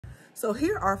So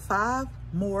here are 5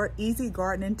 more easy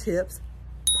gardening tips,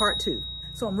 part 2.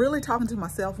 So I'm really talking to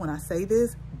myself when I say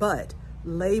this, but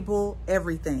label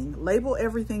everything. Label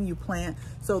everything you plant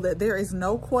so that there is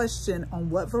no question on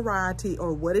what variety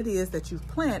or what it is that you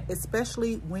plant,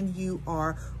 especially when you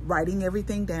are writing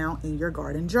everything down in your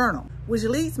garden journal. Which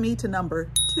leads me to number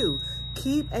 2.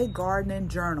 Keep a gardening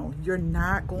journal. You're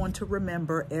not going to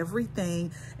remember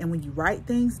everything, and when you write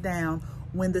things down,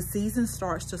 when the season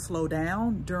starts to slow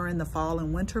down during the fall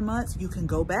and winter months, you can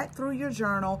go back through your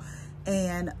journal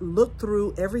and look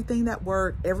through everything that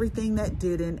worked, everything that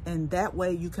didn't, and that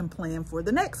way you can plan for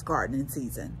the next gardening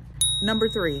season. Number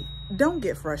 3, don't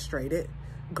get frustrated.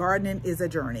 Gardening is a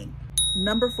journey.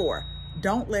 Number 4,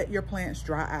 don't let your plants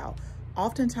dry out.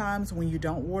 Oftentimes when you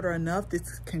don't water enough,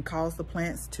 this can cause the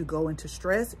plants to go into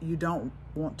stress. You don't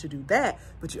want to do that,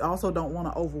 but you also don't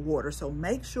want to overwater. So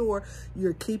make sure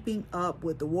you're keeping up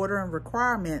with the watering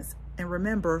requirements, and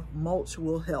remember, mulch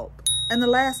will help. And the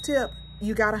last tip,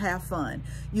 you gotta have fun.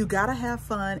 You gotta have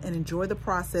fun and enjoy the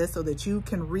process so that you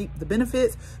can reap the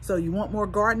benefits. So you want more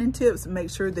gardening tips, make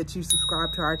sure that you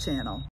subscribe to our channel.